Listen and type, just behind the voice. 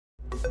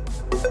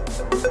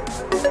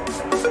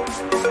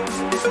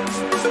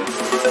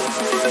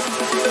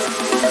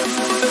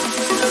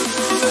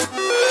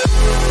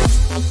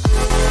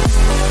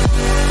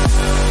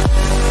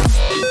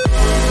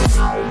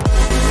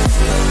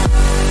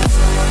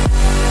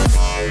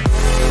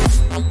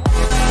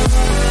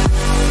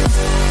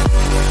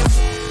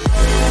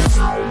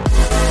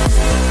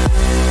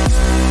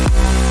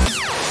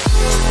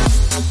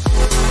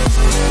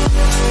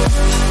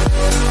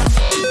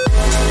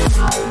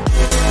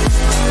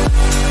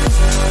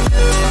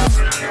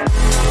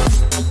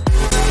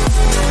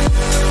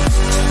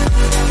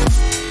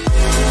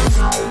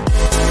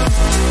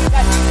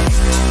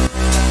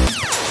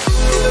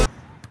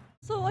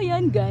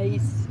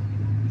Guys,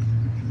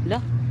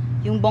 la,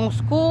 yung bongs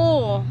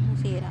ko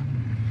sira.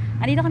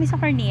 Andito kami sa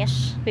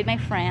Corniche with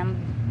my friend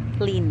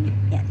Lynn.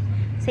 Yan.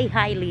 Say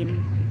hi,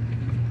 Lynn.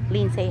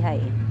 Lynn, say hi.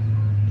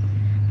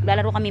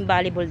 Maglalaro kami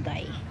volleyball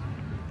day.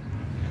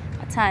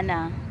 At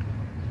sana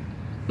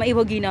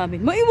maiwagi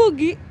namin.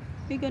 Maiwagi!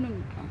 May ganun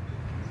pa.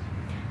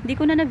 Hindi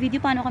ko na video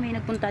paano kami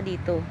nagpunta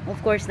dito.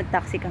 Of course,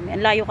 nagtaxi kami.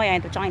 Ang layo kaya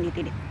ito, tsaka hindi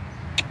tilit.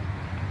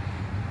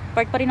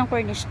 Part pa rin ng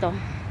Corniche to.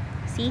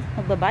 See,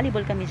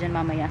 magba-volleyball kami dyan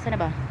mamaya. Sana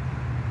ba?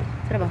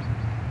 Sana ba?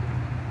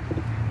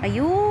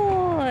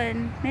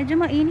 Ayun.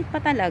 Medyo mainit pa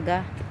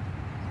talaga.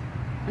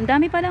 Ang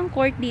dami palang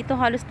court dito.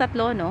 Halos 3,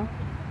 no?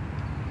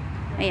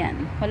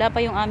 Ayan. Wala pa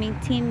yung aming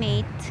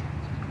teammate.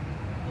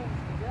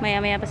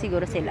 Maya-maya pa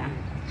siguro sila.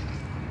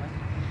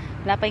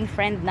 Wala pa yung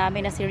friend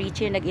namin na si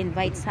Richie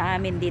nag-invite sa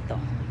amin dito.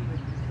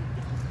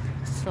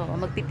 So,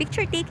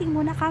 magpi-picture taking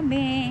muna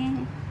kami.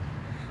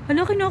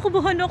 Hala,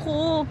 kinakabahan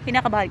ako.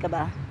 Kinakabahan ka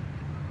ba?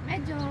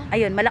 Medyo.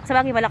 Ayun,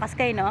 sabagay malakas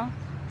kayo, no?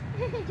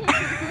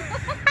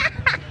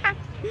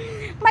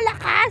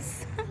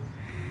 Malakas!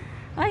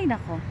 Ay,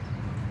 nako.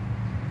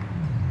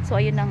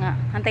 So, ayun na nga.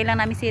 Hantay lang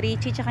namin si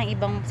Richie tsaka yung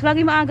ibang...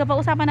 Sabagay maaga pa.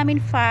 Usapan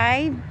namin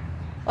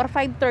 5 or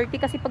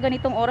 5:30 kasi pag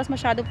ganitong oras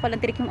masyado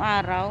palantirik yung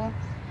araw.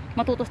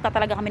 Matutusta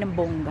talaga kami ng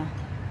bongga.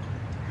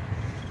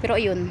 Pero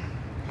ayun.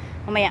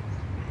 Mamaya.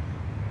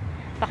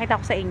 Pakita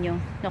ko sa inyo.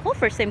 Naku,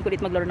 first time ko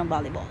ulit maglaro ng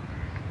volleyball.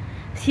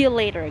 See you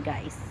later,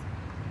 guys.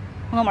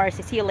 Mga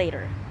Marcy, see you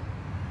later.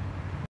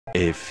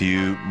 A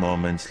few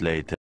moments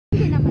later.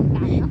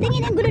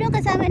 Tingin ang gulo ng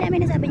kasama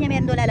namin na sabi niya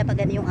meron doon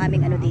lalapagan yung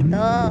aming ano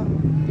dito.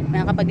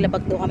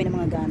 Nakakapaglapag daw kami ng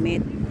mga gamit.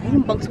 Ay,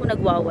 yung bangs ko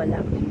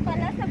nagwawala.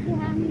 Pala sa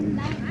buhangin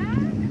lang.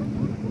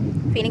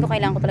 Feeling ko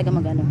kailangan ko talaga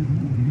magano.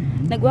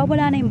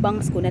 Nagwawala na yung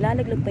bangs ko,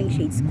 nalalaglag pa yung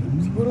shades ko.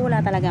 Siguro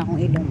wala talaga akong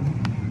ilong.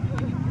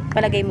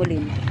 Palagay mo,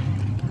 Lynn.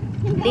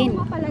 Hindi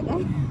ako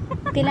mapalagay.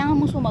 Kailangan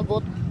mo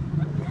sumagot.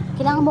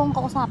 Kailangan mo akong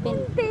kausapin.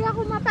 Hindi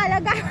ako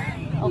mapalagay.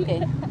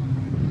 Okay.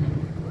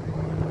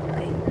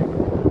 Okay.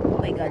 Oh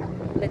my God.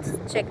 Let's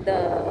check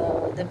the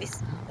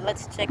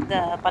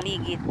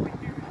paligid.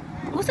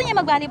 Gusto niya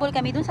mag-volleyball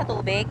kami dun sa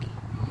tubig.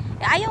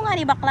 Ayaw nga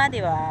ni bakla,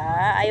 di ba?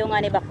 Ayaw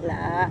nga ni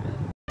bakla.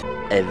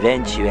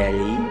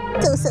 Eventually.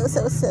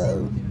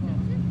 So.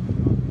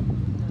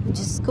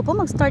 Diyos ko po,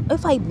 mag-start.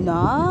 Ay, 5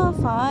 na.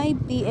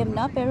 5 PM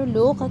na. Pero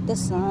look at the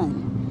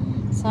sun.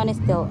 Sun is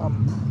still up.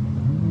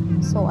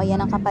 So,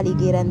 ayan ang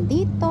kapaligiran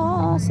dito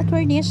sa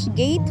Corniche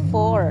Gate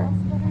 4.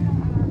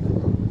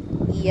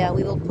 Yeah,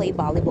 we will play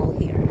volleyball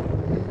here.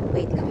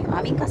 Wait lang, yung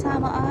aming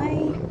kasama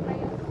ay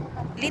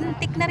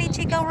lintik na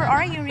Richie ka. Where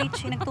are you,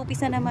 Richie?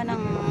 Nagtupisa naman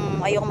ng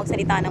ayoko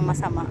magsalita ng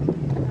masama.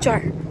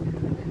 Char!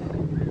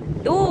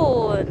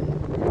 Doon!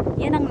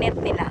 Yan ang net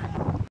nila.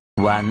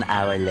 1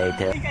 hour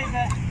later.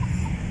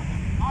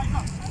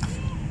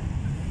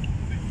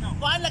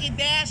 One lucky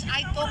dash.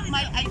 I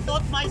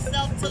taught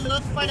myself to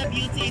look for the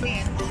beauty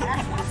in it.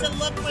 To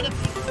look for the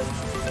beauty.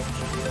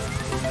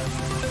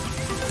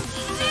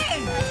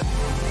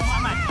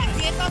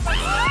 Dito pa.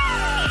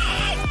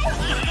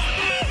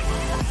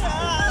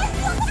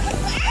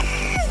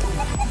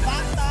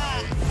 Bata.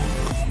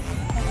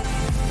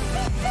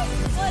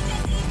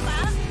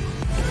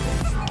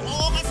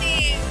 Oo,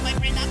 kasi may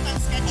prenatal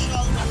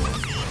schedule.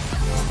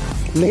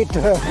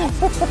 Later.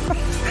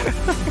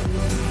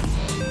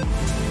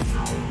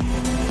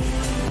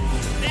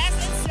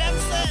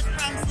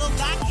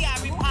 Slovakia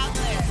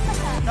Republic.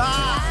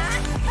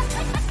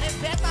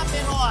 Beta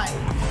Pinoy.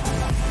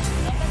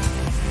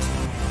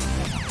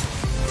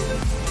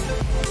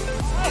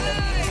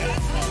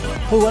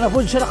 Uy, wala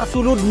po siya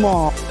nakasulod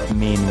mo.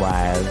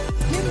 Meanwhile.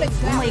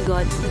 Oh my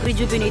God.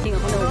 Rejuvenating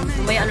ako na.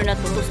 May ano na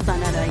tutusta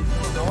na rin.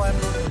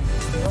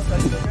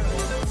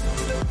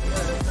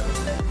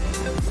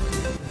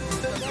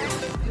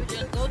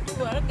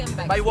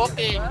 By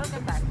walking.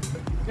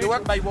 You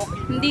work by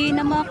walking. Hindi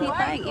na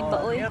makita yung iba,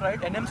 oy.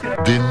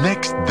 The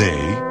next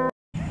day.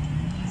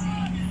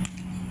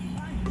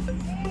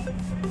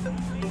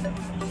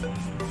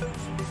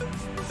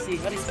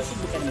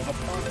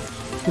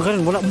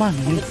 Magaling, wala man.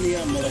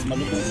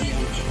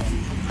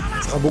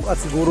 Sa kabugat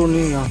siguro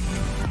niya.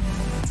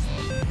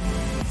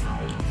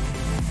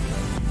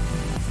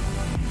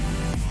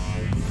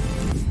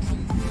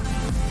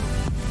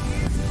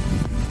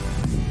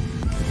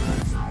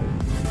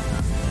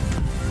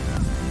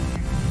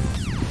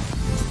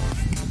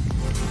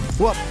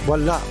 Wap,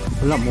 wala.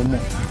 Wala mo mo.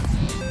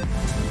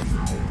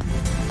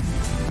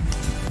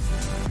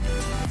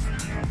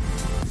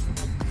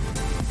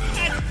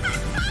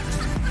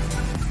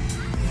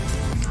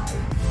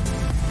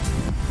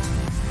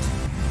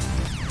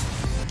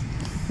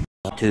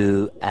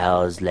 Two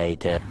hours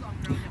later.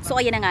 So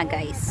ayan na nga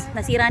guys,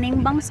 nasira na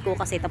yung bangs ko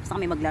kasi tapos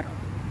na kami maglaro.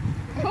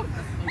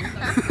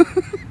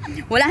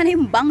 Wala na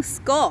yung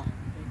bangs ko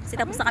kasi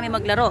tapos na kami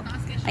maglaro.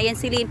 Ayan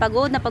si Lynn,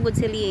 pagod na pagod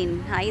si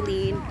Lynn. Hi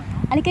Lynn.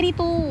 Halika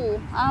rito.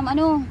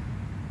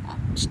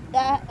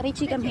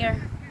 Richie, come here.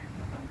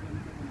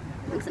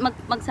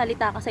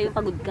 Magsalita ka sa'yo,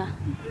 pagod ka.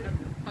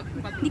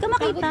 Hindi ka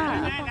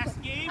makita.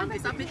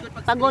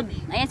 Pagod.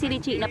 Ayan si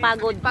Richie,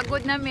 napagod.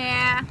 Pagod na me.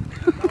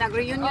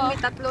 Nag-reunion, may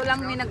tatlo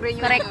lang may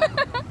nag-reunion. Correct.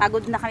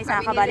 Pagod na kami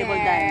sa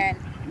volleyball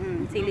dahil.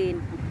 Si Lynn.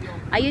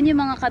 Ayun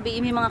yung mga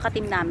yung mga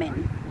katim namin.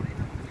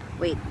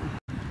 Wait.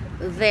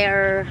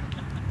 There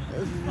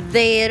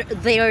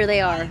they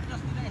are.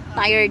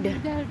 Tired.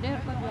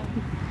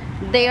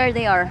 There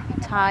they are.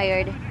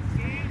 Tired.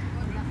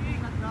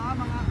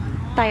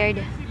 Tired.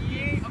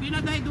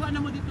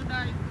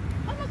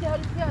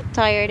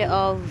 Tired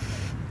of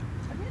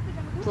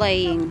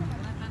playing.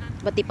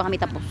 Ba't di pa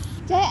kami tapos?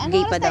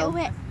 Gay pa daw.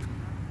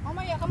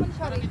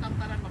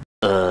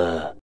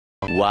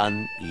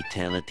 One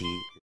eternity.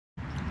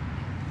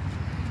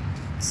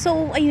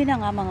 So, ayun na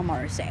nga mga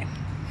Marse.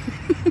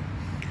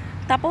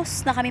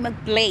 Tapos na kami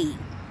mag-play.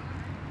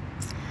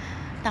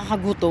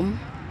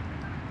 Nakakagutom.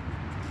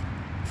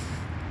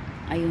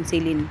 Ayun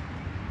si Lynn.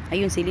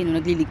 Ayun si Lynn,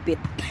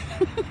 nagliligpit.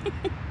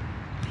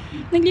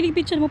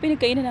 Nagliligpit siya mo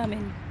pinagkainan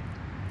namin.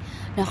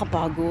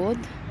 Nakakapagod.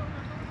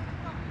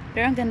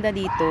 Pero ang ganda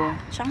dito.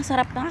 Siya ang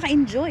sarap,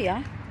 nakaka-enjoy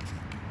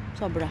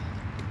Sobra.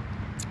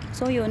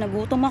 So yun,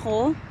 nagutom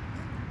ako.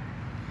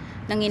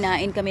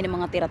 Nanginain kami ng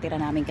mga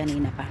tira-tira namin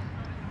kanina pa.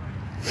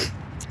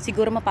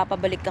 Siguro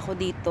mapapabalik ako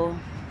dito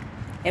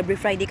every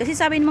Friday. Kasi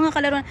sabi ng mga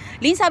kalaro,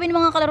 Lynn, sabi ng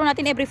mga kalaro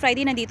natin every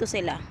Friday nandito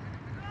sila.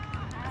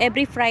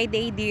 Every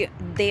Friday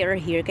they are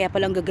here. Kaya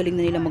palang gagaling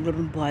na nila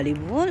maglaro ng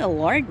volleyball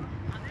award.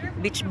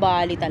 Beach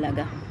volley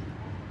talaga.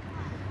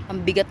 Ang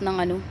bigat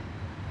ng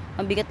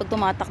ang bigat pag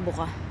tumatakbo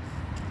ka.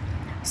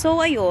 So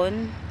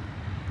ayun,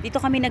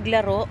 dito kami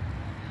naglaro.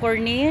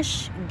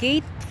 Corniche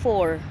Gate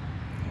 4.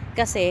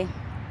 Kasi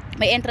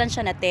may entrance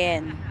siya na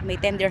 10. May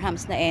 10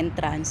 dirhams na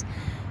entrance.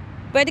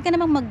 Pwede ka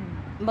namang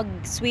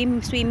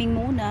mag-swimming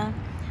muna,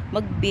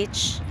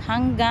 mag-beach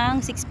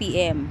hanggang 6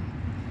 PM.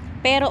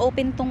 Pero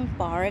open tong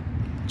park,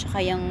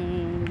 tsaka yung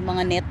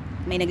mga net,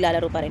 may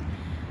naglalaro pa rin.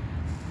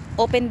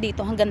 Open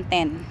dito hanggang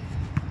 10.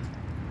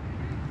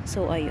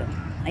 So ayun,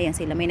 ayan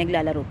sila, may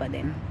naglalaro pa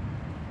din.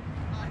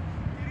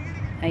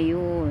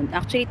 Ayun,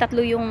 actually tatlo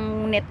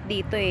yung net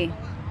dito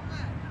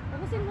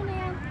Tapusin mo na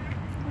yan.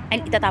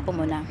 Ay, itatapon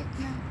mo na.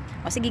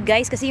 O sige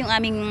guys, kasi yung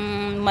aming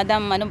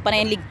madam, anong pa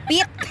na yung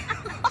ligpit.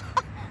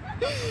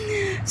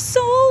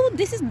 So,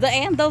 this is the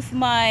end of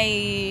my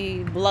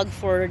vlog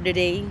for the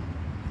day.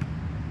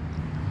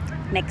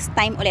 Next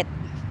time ulit.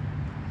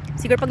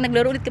 Siguro pag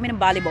naglaro ulit kami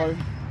ng volleyball.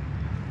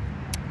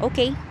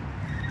 Okay.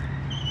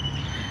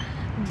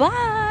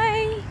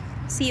 Bye!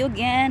 See you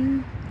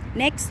again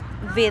next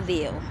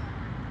video.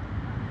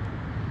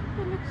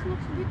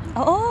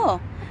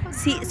 Oo.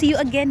 See you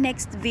again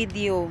next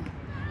video.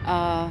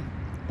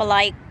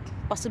 Pa-like,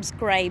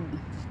 pa-subscribe.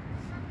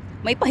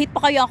 May pahit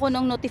pa kayo ako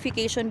ng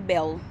notification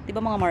bell. Diba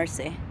mga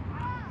Marse?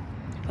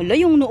 Hala,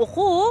 yung noo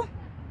ko.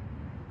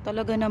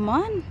 Talaga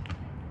naman.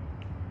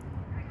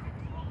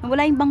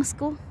 Nawala yung bangs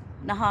ko.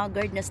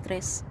 Nahagard na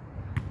stress.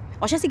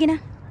 O siya, sige na.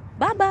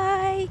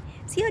 Bye-bye!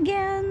 See you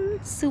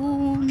again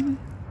soon!